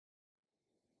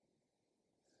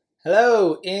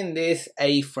Hello, in this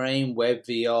A-frame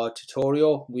WebVR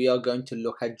tutorial we are going to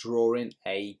look at drawing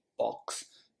a box.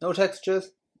 No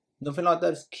textures, nothing like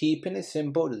that, just keeping it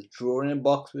simple, just drawing a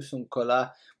box with some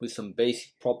colour, with some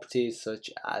basic properties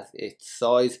such as its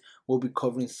size. We'll be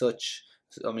covering stuff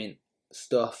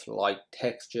like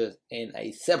textures in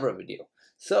a separate video.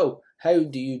 So how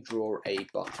do you draw a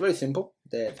box? Very simple,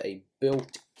 there's a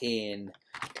built-in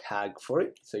tag for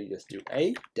it, so you just do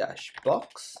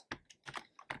a-box.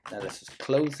 Now let's just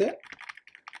close it.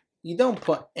 You don't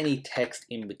put any text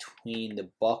in between the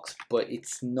box, but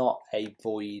it's not a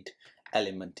void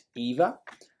element either.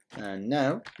 And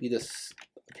now you just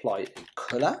apply a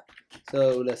color.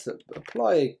 So let's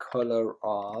apply a color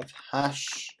of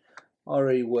hash. I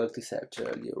already worked this out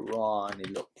earlier on.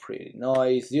 It looked pretty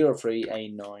nice.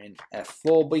 03A9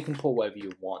 F4, but you can put whatever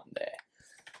you want there.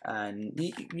 And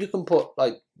you can put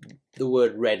like the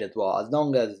word red as well, as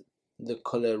long as the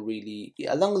color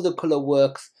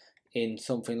works in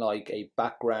something like a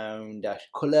background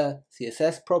color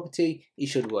CSS property, it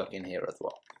should work in here as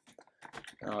well.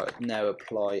 Now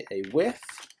apply a width.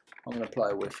 I'm going to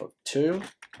apply a width of 2,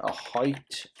 a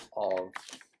height of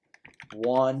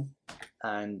 1,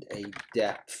 and a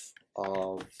depth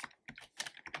of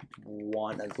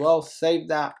 1 as well. Save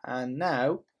that, and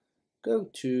now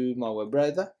go to my web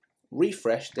browser,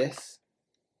 refresh this.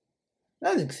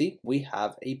 As you can see, we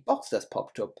have a box that's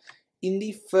popped up. In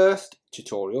the first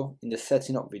tutorial, in the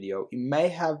setting up video, it may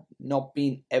have not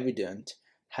been evident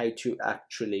how to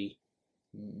actually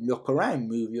look around,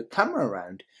 move your camera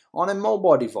around. On a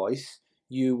mobile device,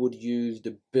 you would use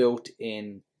the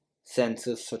built-in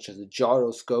sensors such as a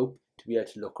gyroscope to be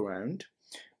able to look around.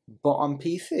 But on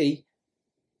PC,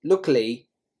 luckily,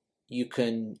 you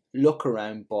can look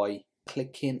around by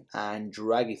clicking and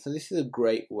dragging. So this is a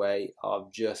great way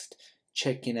of just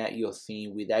checking out your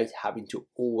scene without having to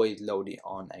always load it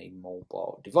on a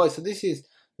mobile device. So this is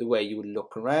the way you would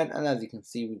look around, and as you can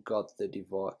see, we've got the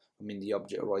device, the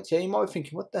object right here. You might be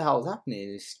thinking, what the hell is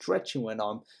happening? It's stretching when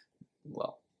I'm,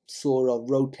 well, sort of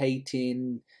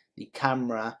rotating the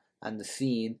camera and the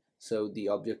scene so the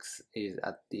object is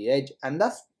at the edge, and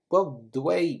that's, well, the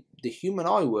way the human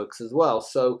eye works as well.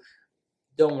 So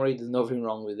don't worry, there's nothing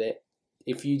wrong with it.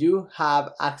 If you do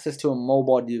have access to a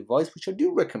mobile device, which I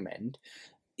do recommend,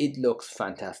 it looks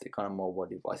fantastic on a mobile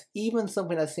device. Even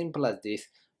something as simple as this,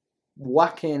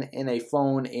 whacking in a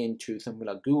phone into something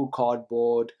like Google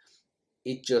Cardboard,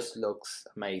 it just looks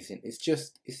amazing. It's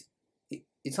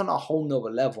on a whole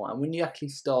nother level. And when you actually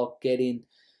start getting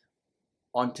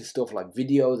onto stuff like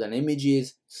videos and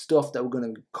images, stuff that we're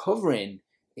going to be covering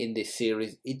in this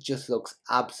series, it just looks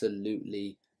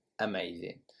absolutely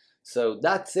amazing. So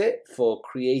that's it for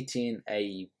creating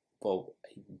a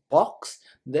box.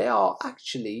 There are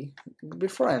actually,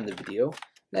 before I end the video,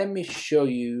 let me show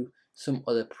you some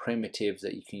other primitives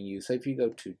that you can use. So if you go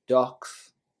to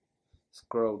docs,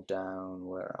 scroll down,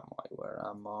 where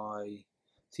am I?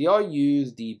 See, I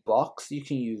use the box. You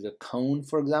can use a cone,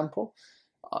 for example.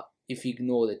 If you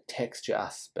ignore the texture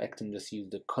aspect and just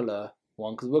use the color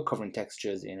one, because we're covering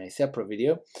textures in a separate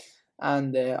video.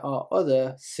 And there are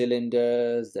other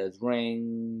cylinders, there's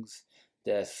rings,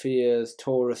 there's spheres,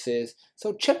 toruses.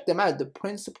 So check them out. The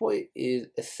principle is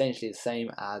essentially the same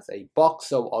as a box.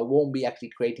 So I won't be actually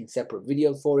creating separate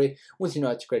videos for it. Once you know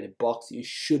how to create a box, you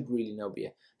should really know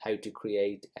how to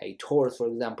create a torus, for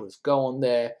example. Just go on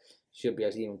there. You should be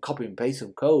able to even copy and paste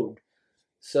some code.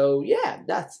 So yeah,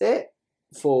 that's it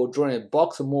for drawing a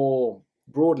box, or more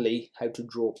broadly, how to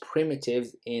draw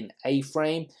primitives in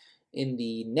A-frame. In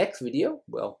the next video,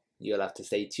 well, you'll have to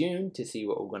stay tuned to see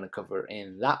what we're going to cover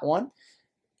in that one.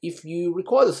 If you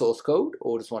require the source code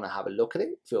or just want to have a look at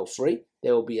it, feel free.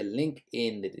 There will be a link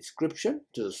in the description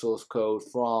to the source code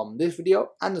from this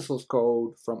video and the source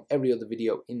code from every other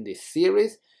video in this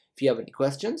series. If you have any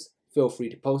questions, feel free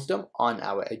to post them on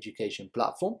our education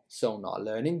platform,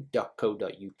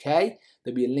 sonarlearning.co.uk.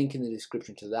 There'll be a link in the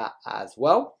description to that as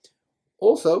well.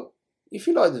 Also, if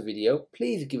you like the video,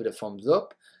 please give it a thumbs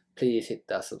up. Please hit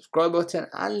that subscribe button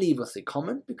and leave us a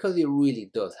comment, because it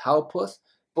really does help us.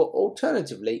 But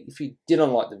alternatively, if you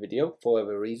didn't like the video for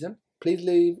whatever reason, please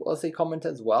leave us a comment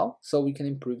as well so we can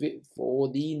improve it for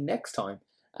the next time.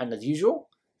 And as usual,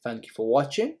 thank you for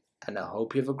watching, and I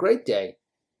hope you have a great day.